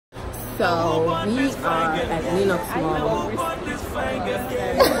So we are at Linux Mall.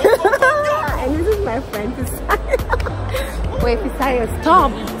 And this is my friend Pisaya. Wait, Pisaya,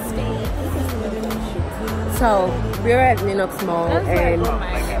 stop! So we're at Linux Mall and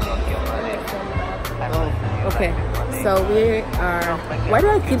okay. So we are, why do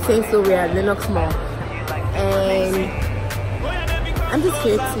I keep saying so? We're at Linux Mall. And I'm just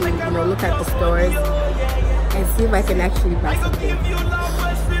here to, look at the stores and see if I can actually buy something. Yeah.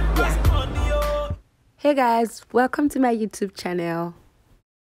 Hey guys, welcome to my YouTube channel.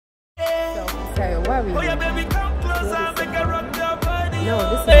 So, sorry, what are we doing? No,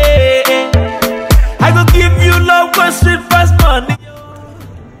 this is... I go give you love, but street fast money.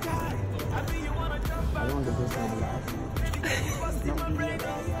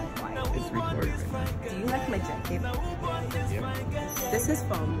 Do you like my jacket? This is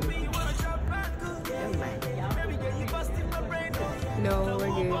from... Never mind. No,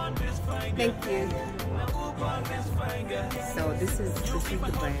 we're good. Thank you. So this is the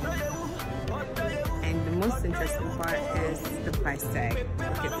brand. And the most interesting part is the price tag.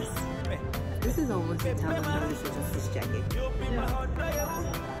 Look at this. This is almost $1,000 for just this jacket. Can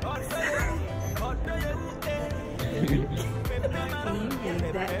you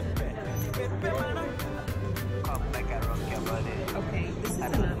believe that? Okay, this is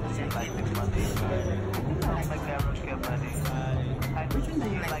another jacket. Which one do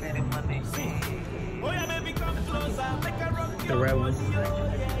you like better? The red one. Yeah,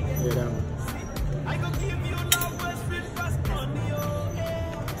 that one.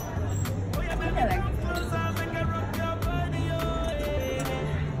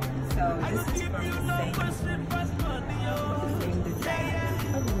 So this is from the same design.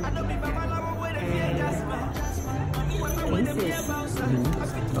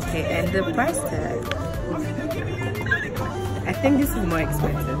 Okay, and the price tag. I think this is more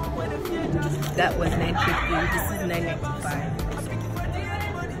expensive. That was $9.50. This is $9.95.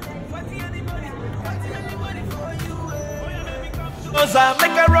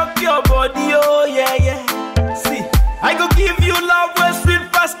 Make her rock your body, oh yeah, yeah. See, I go give you love, where sweet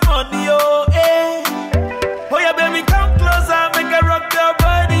fast money, oh eh. Oh yeah, baby, come closer, make her rock your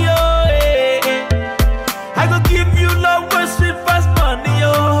body, oh eh. I go give you love, where sweet fast money,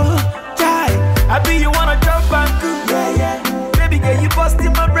 oh. Chai, I be you wanna jump and do, yeah, yeah. Baby girl, you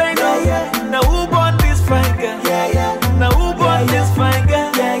busting my brain, oh yeah. Now who born this fine girl? Yeah, yeah. Now who born this fine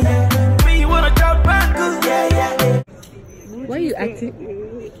girl? Yeah, yeah. Me, you wanna jump and do, yeah, yeah. Why are you acting?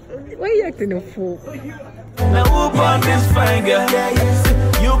 Why are you acting a fool? Now who born this fine girl?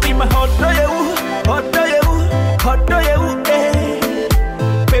 You be my hot dog, hot dog, hot dog, eh?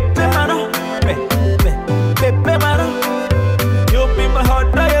 Pepe mano, pepe mano. You be my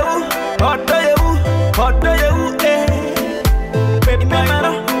hot dog, hot dog, eh? Pepe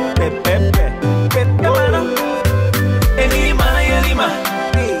mano, pepe mano. Any man, any man.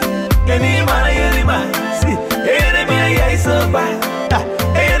 See, enemy I so bad.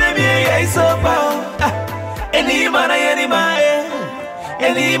 Enemy I so bad. Any man, any man.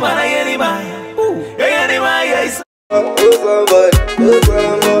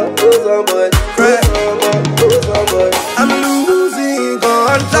 I'm losing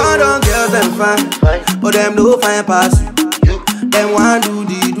control on girls and fine, but them no fine pass you. Them want do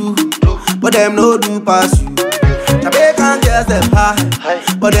the do, but them no do pass you. Jamaican girls them high,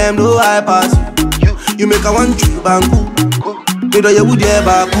 but them no high pass you. You make a one true bangu, you know you would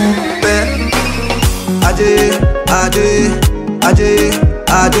ever cool. Ade,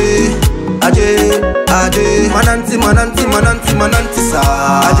 mananti sa.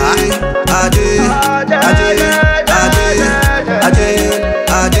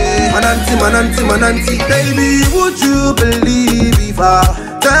 Mananti. Baby, would you believe if I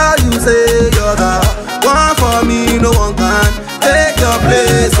tell you say you're the one for me, no one can take your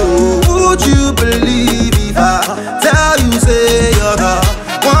place? Oh, would you believe if I tell you say you're the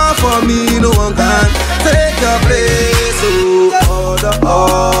one for me, no one can take your place? Oh,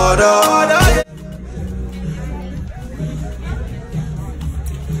 order.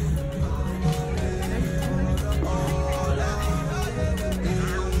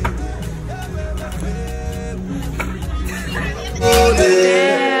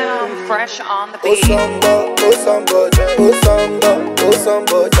 Damn, fresh on the beat.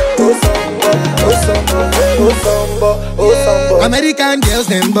 American girls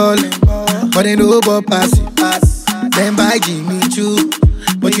them ballin', but they know about pass. Them buy Jimmy Choo,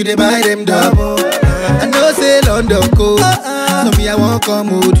 but you they buy them double. I know say London cold, so me I won't come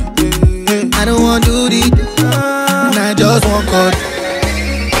mood. I don't want to do it, and I just want cut.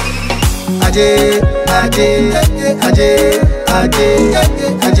 Aje,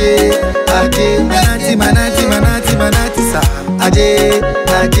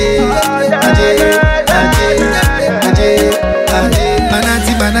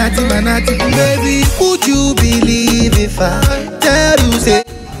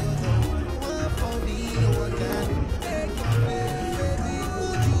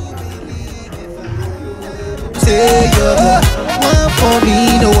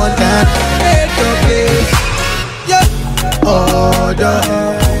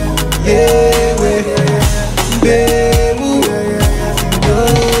 yeah, baby,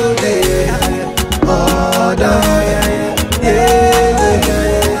 no day, order,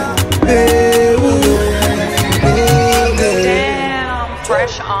 Damn,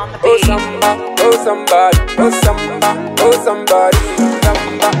 fresh on the Oh beat. somebody, oh somebody, oh somebody, oh somebody,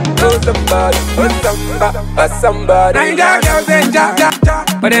 oh somebody, oh somebody, oh somebody. I got girls and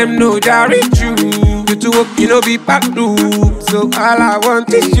ja, but them know ja reach you. You to work, you know be back do. So all I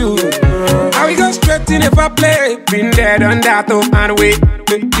want is you. I will go straight in if I play. Been there, done that, oh and wait.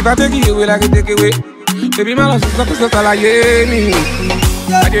 If I take you away, I can take it away. Baby, my love is not so tall, yeah me.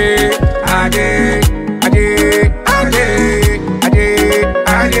 Ade.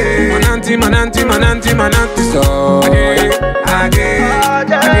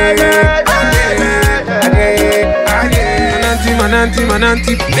 Mananti, so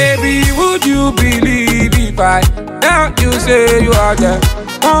Mananti, baby, would you believe if I tell you say you are the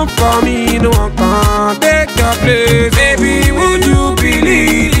one for me, no one can take your place, baby, would you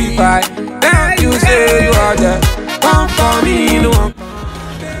believe if I tell you say you are the one for me, no one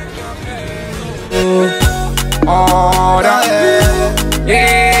can take your place. Oh,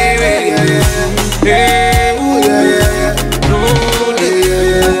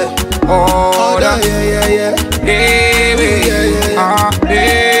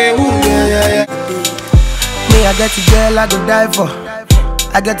 I get a girl I go die for.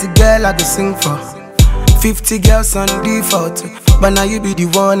 I get a girl I go sing for. 50 girls on default, but now you be the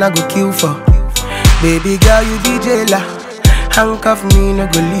one I go kill for. Baby girl, you be jailer. Handcuff me, no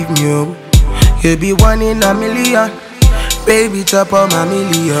go leave me, oh. You be one in a million. Baby, chop on my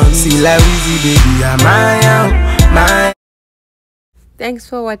million. See like Weezy, baby, I'm mine. Thanks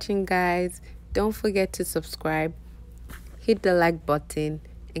for watching, guys. Don't forget to subscribe, hit the like button,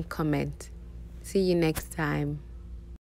 and comment. See you next time.